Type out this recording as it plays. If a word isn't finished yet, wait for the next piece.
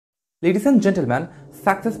Ladies and gentlemen,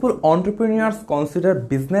 successful entrepreneurs consider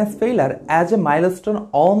business failure as a milestone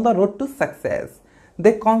on the road to success.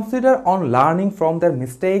 They consider on learning from their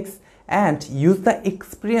mistakes and use the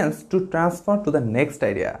experience to transfer to the next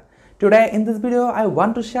idea. Today in this video, I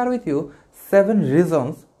want to share with you 7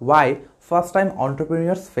 reasons why first-time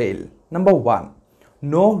entrepreneurs fail. Number 1.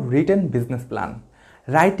 No written business plan.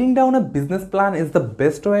 Writing down a business plan is the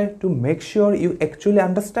best way to make sure you actually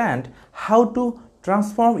understand how to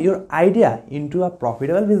transform your idea into a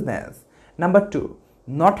profitable business. Number 2,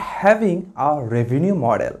 not having a revenue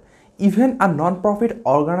model. Even a non-profit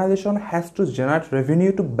organization has to generate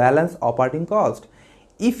revenue to balance operating cost.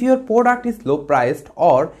 If your product is low priced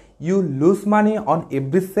or you lose money on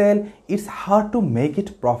every sale, it's hard to make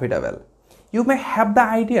it profitable. You may have the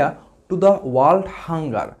idea to the world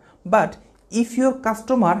hunger, but if your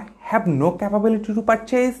customer have no capability to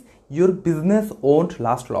purchase, your business won't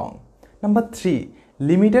last long. Number 3,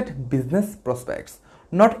 limited business prospects.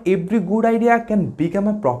 Not every good idea can become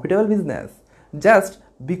a profitable business. Just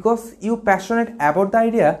because you're passionate about the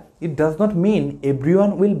idea, it does not mean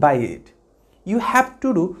everyone will buy it. You have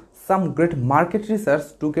to do some great market research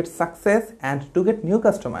to get success and to get new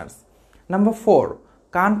customers. Number 4,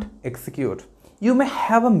 can't execute. You may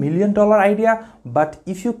have $1 million idea, but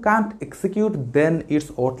if you can't execute, then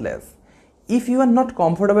it's worthless. If you are not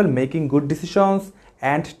comfortable making good decisions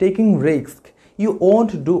and taking risks, you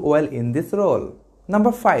won't do well in this role.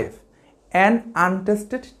 Number 5, an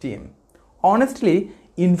untested team. Honestly,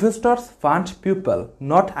 investors fund people,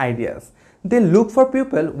 not ideas. They look for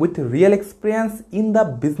people with real experience in the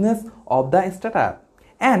business of the startup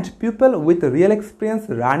and people with real experience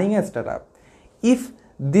running a startup. If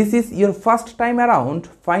this is your first time around,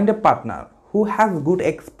 find a partner who has good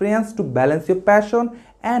experience to balance your passion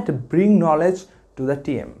and bring knowledge to the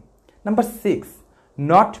team. Number 6,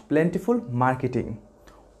 not plentiful marketing.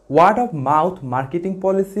 Word of mouth marketing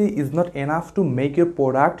policy is not enough to make your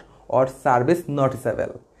product or service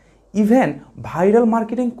noticeable. Even viral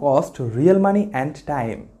marketing costs real money and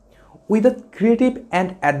time. Without creative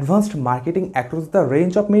and advanced marketing across the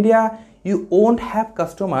range of media, you won't have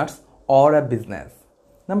customers or a business.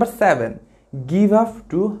 Number 7, give up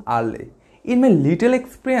too early. In my little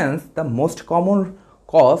experience, the most common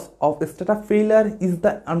cause of startup failure is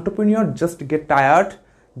the entrepreneur just get tired,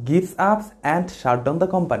 gives up and shut down the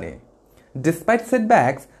company. Despite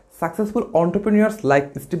setbacks, successful entrepreneurs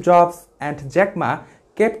like Steve Jobs and Jack Ma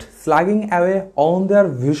kept slugging away on their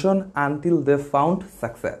vision until they found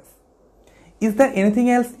success. Is there anything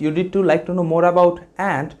else you need to like to know more about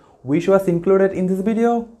and which was included in this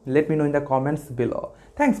video? Let me know in the comments below.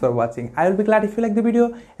 Thanks for watching. I will be glad if you like the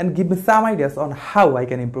video and give me some ideas on how I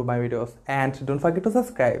can improve my videos. And don't forget to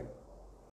subscribe.